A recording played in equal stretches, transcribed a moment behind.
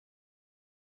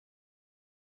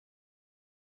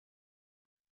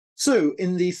So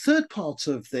in the third part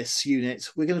of this unit,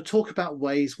 we're going to talk about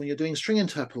ways when you're doing string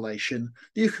interpolation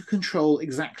that you can control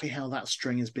exactly how that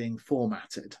string is being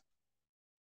formatted.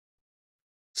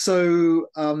 So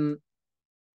the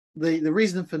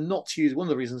reason for not using, one of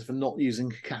the reasons for not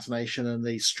using concatenation and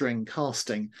the string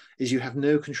casting is you have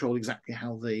no control exactly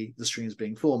how the string is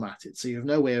being formatted. So you have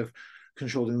no way of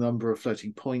controlling the number of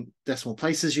floating point decimal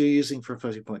places you're using for a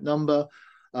floating point number.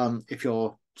 If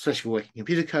you're especially for working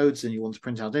computer codes and you want to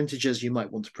print out integers, you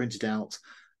might want to print it out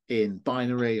in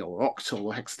binary or octal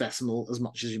or hexadecimal as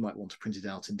much as you might want to print it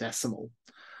out in decimal.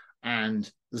 And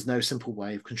there's no simple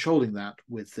way of controlling that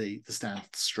with the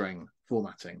standard string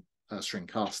formatting, string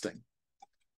casting.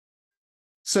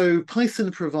 So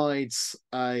Python provides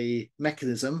a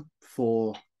mechanism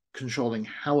for controlling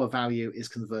how a value is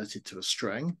converted to a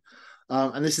string.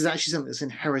 And this is actually something that's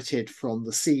inherited from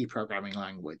the C programming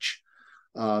language.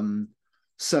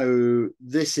 So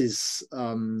this is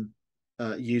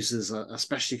uses a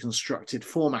specially constructed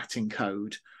formatting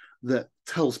code that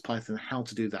tells Python how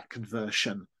to do that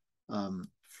conversion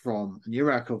from a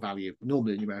numerical value,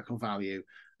 normally a numerical value,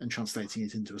 and translating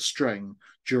it into a string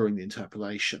during the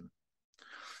interpolation.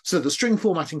 So the string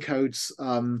formatting codes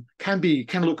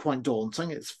can look quite daunting.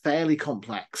 It's fairly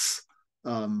complex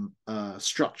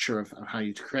structure of how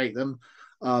you create them.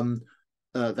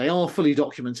 They are fully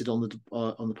documented on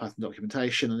the Python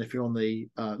documentation, and if you're on the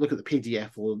look at the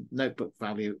PDF or notebook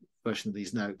value version of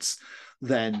these notes,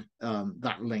 then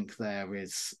that link there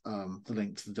is the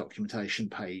link to the documentation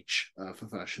page for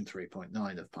version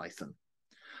 3.9 of Python.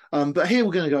 But here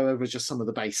we're going to go over just some of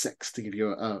the basics to give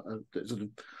you a sort of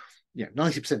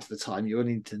 90% of the time you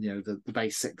only need to know the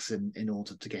basics in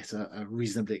order to get a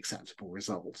reasonably acceptable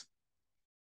result.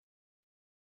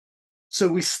 So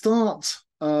we start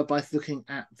by looking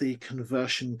at the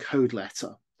conversion code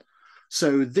letter.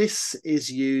 So this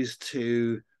is used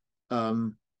to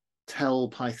tell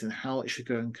Python how it should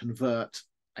go and convert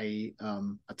a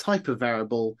type of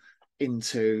variable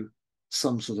into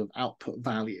some sort of output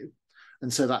value.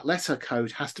 And so that letter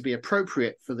code has to be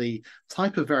appropriate for the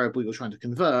type of variable you're trying to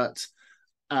convert,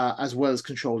 as well as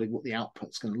controlling what the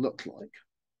output's going to look like.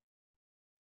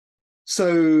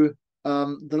 So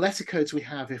the letter codes we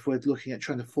have if we're looking at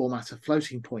trying to format a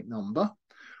floating point number,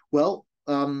 well,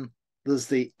 there's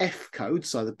the F code,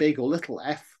 so the big or little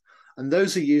f, and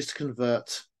those are used to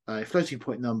convert a floating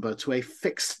point number to a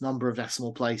fixed number of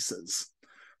decimal places.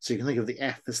 So you can think of the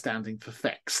F as standing for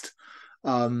fixed.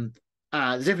 The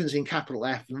difference between capital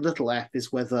F and little f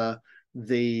is whether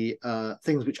the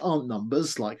things which aren't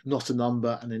numbers, like not a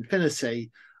number and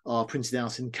infinity, are printed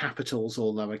out in capitals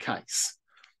or lowercase.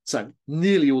 So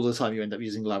nearly all the time you end up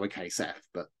using lowercase f,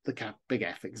 but the big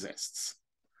F exists.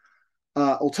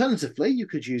 Alternatively, you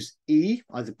could use E,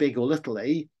 either big or little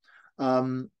e,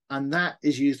 and that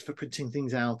is used for printing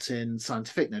things out in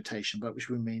scientific notation, by which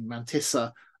we mean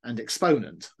mantissa and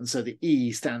exponent. And so the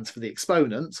E stands for the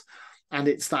exponent, and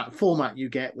it's that format you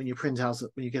get when you print out,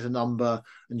 when you get a number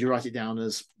and you write it down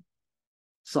as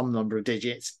some number of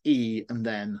digits, E, and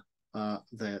then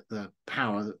the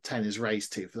power that 10 is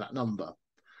raised to for that number.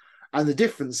 And the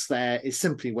difference there is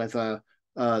simply whether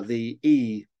the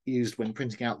E used when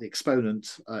printing out the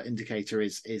exponent indicator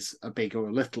is a big or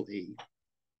a little e.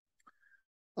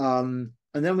 And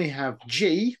then we have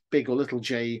G, big or little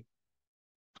g,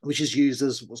 which is used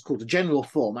as what's called a general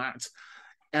format.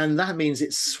 And that means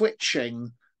it's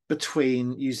switching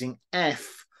between using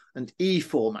F and E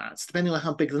formats, depending on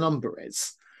how big the number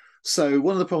is. So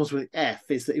one of the problems with F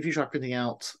is that if you try printing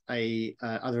out either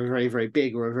a very, very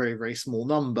big or a very, very small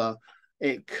number,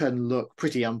 it can look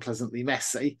pretty unpleasantly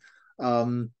messy.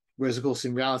 Whereas, of course,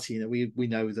 in reality, we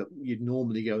know that you'd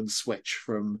normally go and switch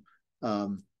from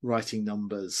writing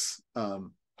numbers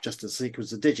just as a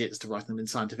sequence of digits to write them in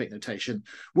scientific notation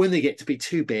when they get to be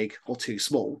too big or too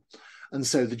small. And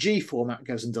so the G format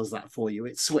goes and does that for you.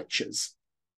 It switches.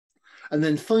 And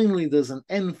then finally, there's an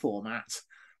N format,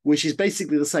 which is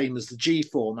basically the same as the G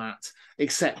format,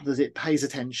 except that it pays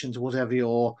attention to whatever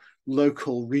your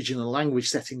local regional language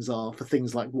settings are for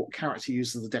things like what character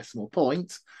uses the decimal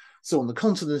point. So on the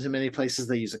continent, in many places,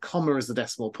 they use a comma as the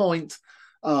decimal point,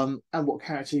 and what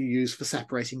character you use for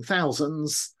separating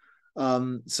thousands.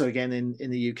 So again,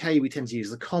 in the UK, we tend to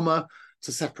use the comma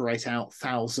to separate out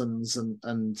thousands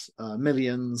and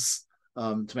millions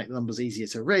to make the numbers easier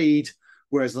to read,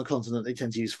 whereas on the continent, they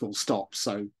tend to use full stop.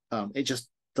 So it just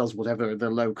does whatever the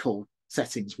local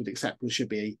settings would accept, which should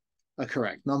be a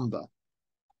correct number.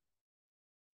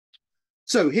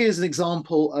 So here's an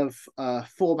example of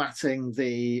formatting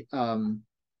the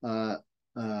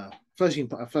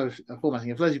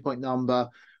formatting a floating point number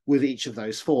with each of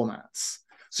those formats.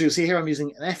 So you'll see here I'm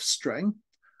using an F string,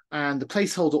 and the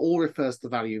placeholder all refers to the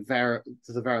value to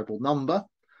the variable number.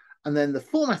 And then the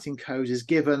formatting code is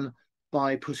given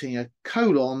by putting a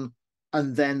colon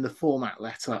and then the format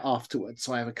letter afterwards.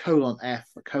 So I have a colon F,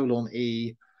 a colon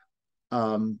E,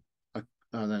 and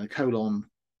then a colon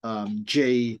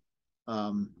G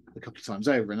a couple of times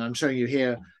over. And I'm showing you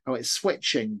here how it's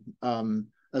switching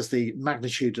as the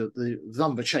magnitude of the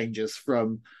number changes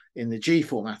from in the G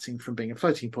formatting from being a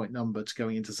floating point number to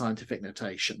going into scientific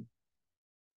notation.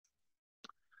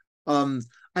 And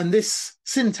this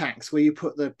syntax where you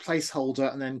put the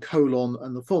placeholder and then colon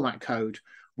and the format code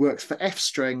works for F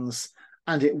strings,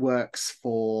 and it works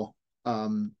for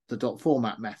the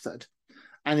 .format method.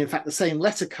 And in fact, the same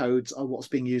letter codes are what's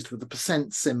being used with the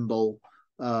percent symbol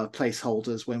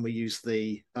placeholders when we use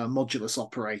the modulus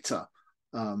operator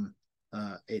for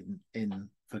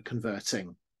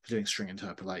converting, for doing string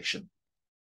interpolation.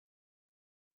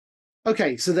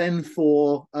 Okay, so then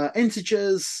for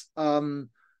integers, there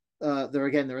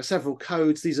are several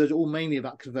codes. These are all mainly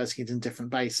about converting it in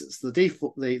different bases. The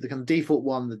default, the kind of default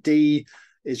one, the D,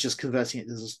 is just converting it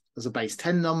as a base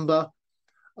 10 number.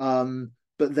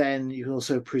 But then you can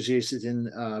also produce it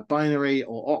in binary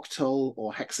or octal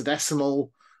or hexadecimal.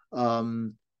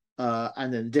 And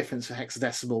then the difference for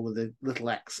hexadecimal with the little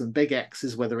x and big X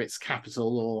is whether it's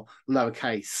capital or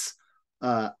lowercase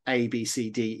A, B,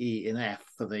 C, D, E, and F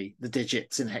for the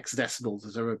digits in hexadecimal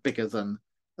that are bigger than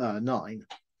 9.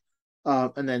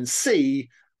 And then C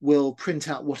will print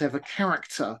out whatever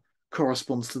character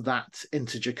corresponds to that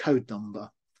integer code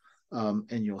number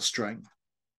in your string.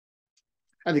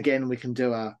 And again, we can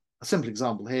do a simple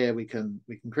example here. We can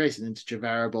create an integer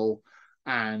variable,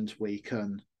 and we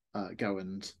can go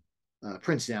and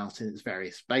print it out in its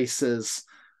various bases,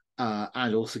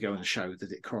 and also go and show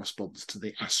that it corresponds to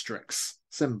the asterisk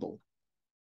symbol.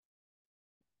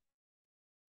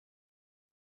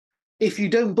 If you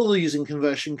don't bother using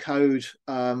conversion code,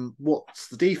 what's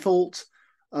the default?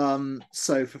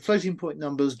 So for floating point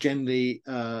numbers, generally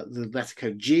the letter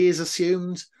code G is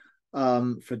assumed.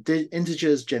 For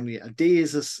integers, generally a D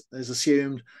is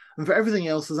assumed. And for everything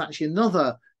else, there's actually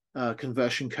another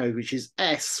conversion code, which is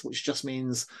S, which just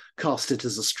means cast it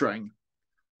as a string.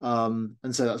 And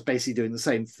so that's basically doing the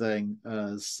same thing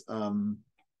as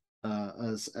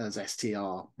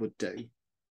str would do.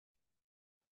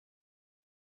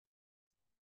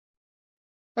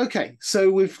 Okay,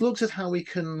 so we've looked at how we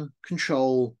can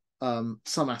control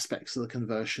some aspects of the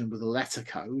conversion with a letter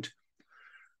code.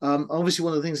 Obviously,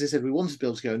 one of the things they said we wanted to be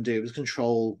able to go and do was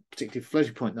control, particularly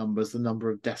floating point numbers, the number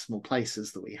of decimal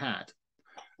places that we had.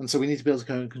 And so we need to be able to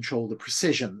go and control the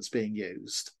precision that's being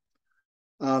used.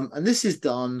 And this is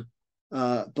done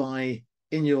by,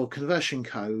 in your conversion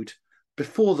code,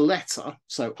 before the letter,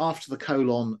 so after the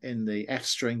colon in the F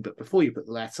string, but before you put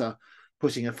the letter,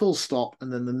 putting a full stop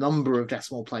and then the number of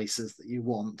decimal places that you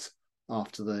want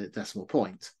after the decimal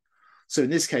point. So in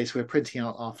this case, we're printing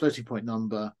out our floating point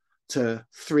number to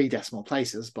 3 decimal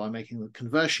places by making the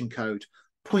conversion code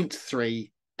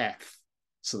 0.3F.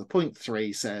 So the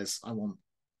 0.3 says I want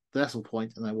the decimal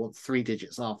point and I want 3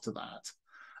 digits after that.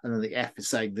 And then the F is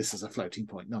saying this is a floating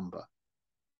point number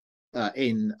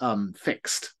in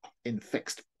fixed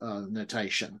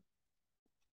notation.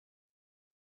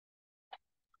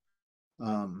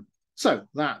 So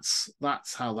that's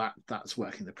how that's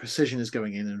working. The precision is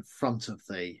going in front of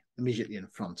immediately in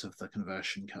front of the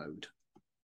conversion code.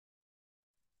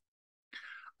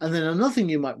 And then another thing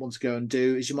you might want to go and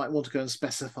do is you might want to go and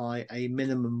specify a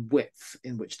minimum width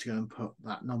in which to go and put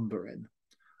that number in.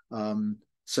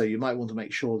 So you might want to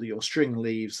make sure that your string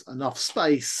leaves enough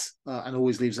space and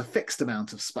always leaves a fixed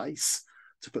amount of space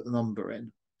to put the number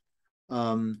in.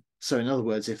 So in other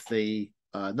words, if the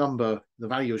the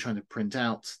value you're trying to print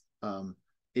out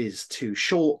is too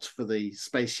short for the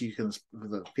space for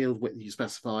the field width you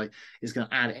specify, is going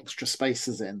to add extra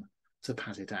spaces in to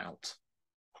pad it out.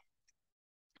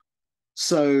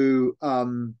 So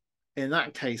in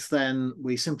that case, then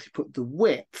we simply put the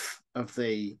width of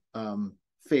the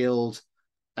field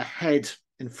ahead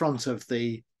in front of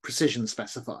the precision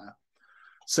specifier.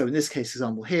 So in this case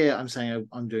example here, I'm saying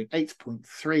I'm doing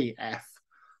 8.3F.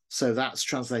 So that's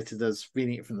translated as,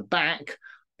 reading it from the back,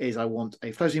 is I want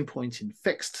a floating point in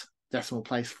fixed decimal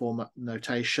place format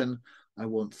notation. I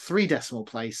want 3 decimal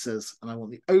places, and I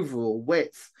want the overall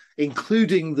width,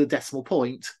 including the decimal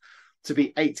point, to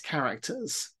be 8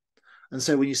 characters. And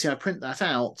so when you see I print that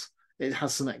out, it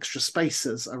has some extra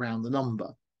spaces around the number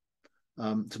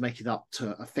to make it up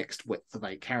to a fixed width of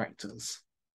 8 characters.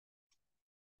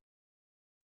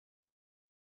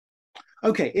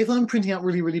 Okay, if I'm printing out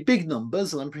really, really big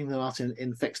numbers and I'm printing them out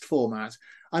in fixed format,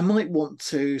 I might want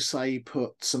to, say,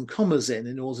 put some commas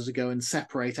in order to go and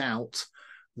separate out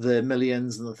the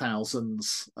millions and the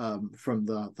thousands from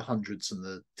the hundreds and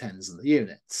the tens and the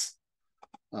units,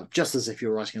 just as if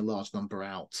you're writing a large number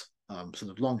out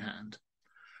sort of longhand.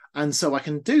 And so I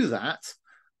can do that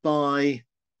by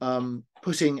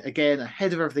putting, again,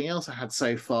 ahead of everything else I had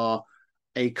so far,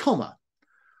 a comma.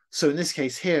 So in this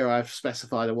case here, I've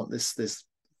specified I want this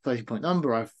floating point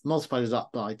number. I've multiplied it up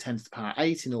by 10 to the power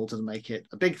 8 in order to make it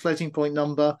a big floating point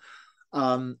number.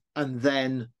 And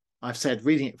then I've said,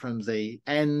 reading it from the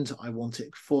end, I want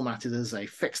it formatted as a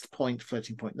fixed point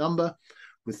floating point number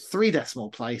with 3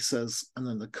 decimal places. And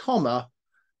then the comma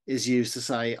is used to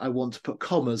say, I want to put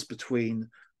commas between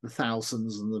the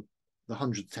thousands and the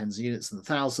hundreds, tens, and units and the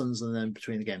thousands, and then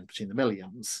between the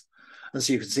millions. And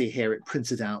so you can see here it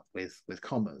printed out with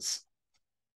commas.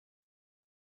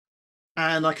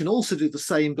 And I can also do the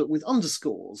same, but with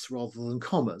underscores rather than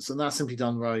commas. And that's simply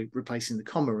done by replacing the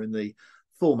comma in the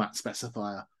format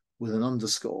specifier with an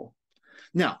underscore.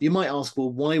 Now, you might ask,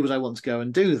 well, why would I want to go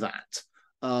and do that?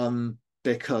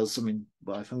 Because, I mean,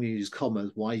 well, if I'm going to use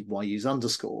commas, why use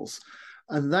underscores?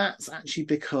 And that's actually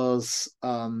because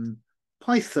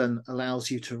Python allows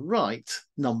you to write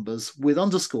numbers with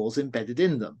underscores embedded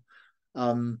in them.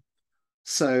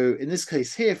 So in this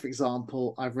case here, for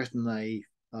example, I've written a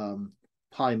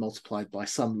pi multiplied by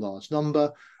some large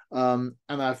number, and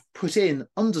I've put in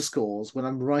underscores when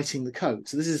I'm writing the code.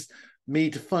 So this is me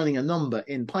defining a number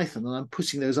in Python, and I'm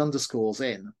putting those underscores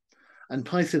in. And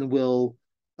Python will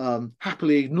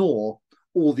happily ignore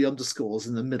all the underscores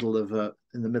in the middle of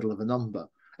a number.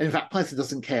 And in fact, Python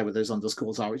doesn't care where those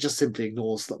underscores are; it just simply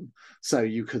ignores them. So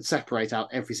you could separate out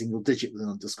every single digit with an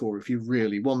underscore if you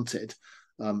really wanted.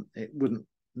 It wouldn't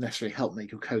necessarily help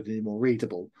make your code any more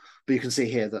readable, but you can see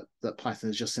here that Python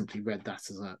has just simply read that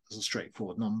as a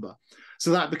straightforward number. So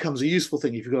that becomes a useful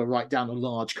thing if you've got to write down a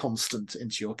large constant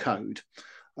into your code.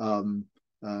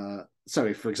 So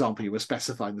if, for example, you were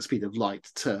specifying the speed of light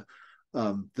to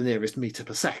the nearest meter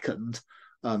per second,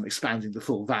 expanding the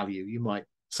full value, you might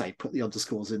say put the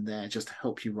underscores in there just to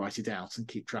help you write it out and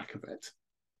keep track of it.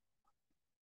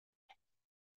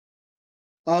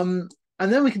 And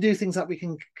then we can do things like we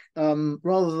can,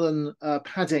 rather than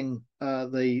padding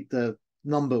the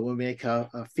number when we make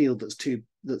a field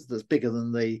that's bigger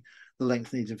than the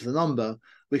length needed for the number,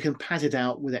 we can pad it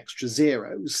out with extra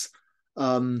zeros.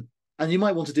 And you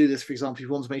might want to do this, for example, if you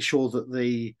want to make sure that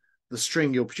the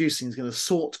string you're producing is going to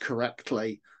sort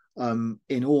correctly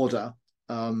in order,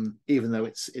 even though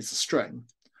it's a string.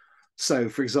 So,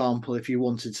 for example, if you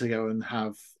wanted to go and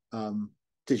have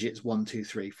digits 1, 2,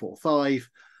 3, 4, 5,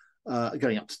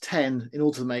 going up to 10, in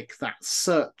order to make that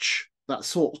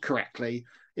sort correctly,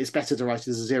 it's better to write it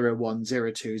as 0, 1,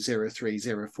 0, 2, 0, 3,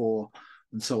 0, 4,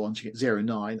 and so on to get 0,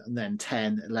 9, and then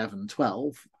 10, 11,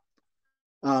 12.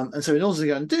 And so in order to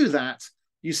go and do that,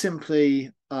 you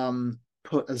simply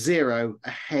put a 0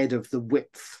 ahead of the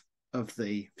width of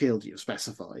the field you've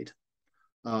specified.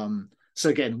 So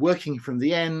again, working from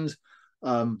the end,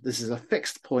 this is a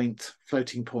fixed point,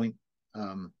 floating point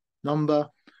number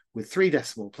with 3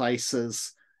 decimal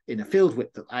places in a field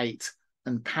width of 8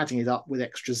 and padding it up with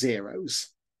extra zeros.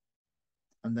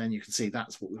 And then you can see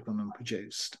that's what we've gone and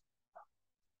produced.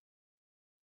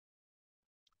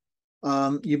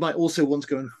 You might also want to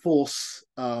go and force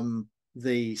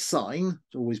the sign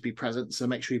to always be present. So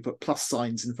make sure you put plus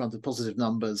signs in front of positive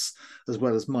numbers as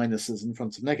well as minuses in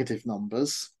front of negative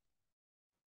numbers.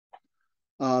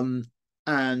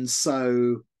 And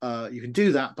so you can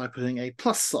do that by putting a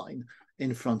plus sign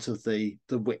in front of the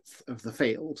width of the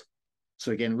field.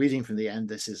 So again, reading from the end,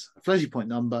 this is a floating point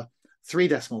number, 3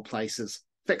 decimal places,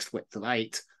 fixed width of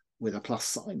 8 with a plus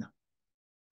sign.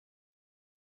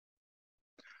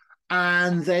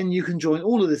 And then you can join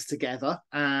all of this together,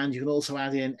 and you can also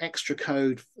add in extra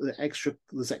code,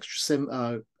 there's extra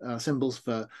symbols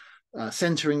for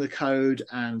centering the code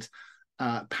and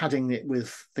padding it with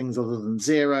things other than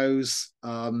zeros.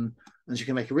 And you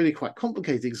can make a really quite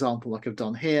complicated example like I've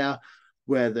done here,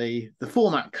 where the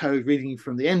format code reading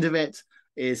from the end of it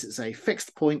is it's a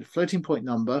fixed point floating point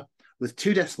number with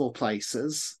 2 decimal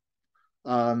places,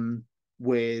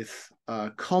 with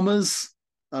commas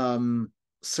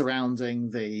surrounding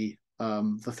the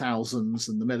thousands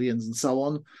and the millions and so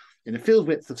on, in a field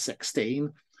width of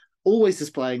 16, always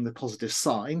displaying the positive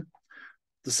sign.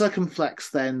 The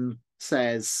circumflex then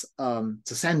says to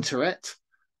center it,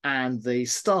 and the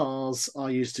stars are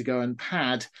used to go and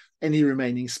pad any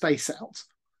remaining space out.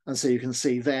 And so you can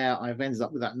see there, I've ended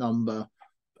up with that number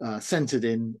centered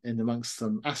in amongst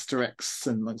some asterisks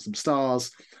and amongst some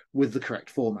stars with the correct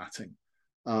formatting.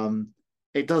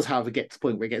 It does, however, get to the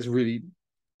point where it gets really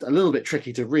a little bit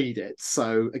tricky to read it.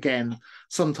 So again,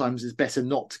 sometimes it's better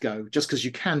not to go. Just because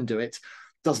you can do it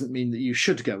doesn't mean that you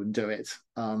should go and do it,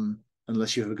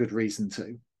 unless you have a good reason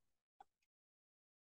to.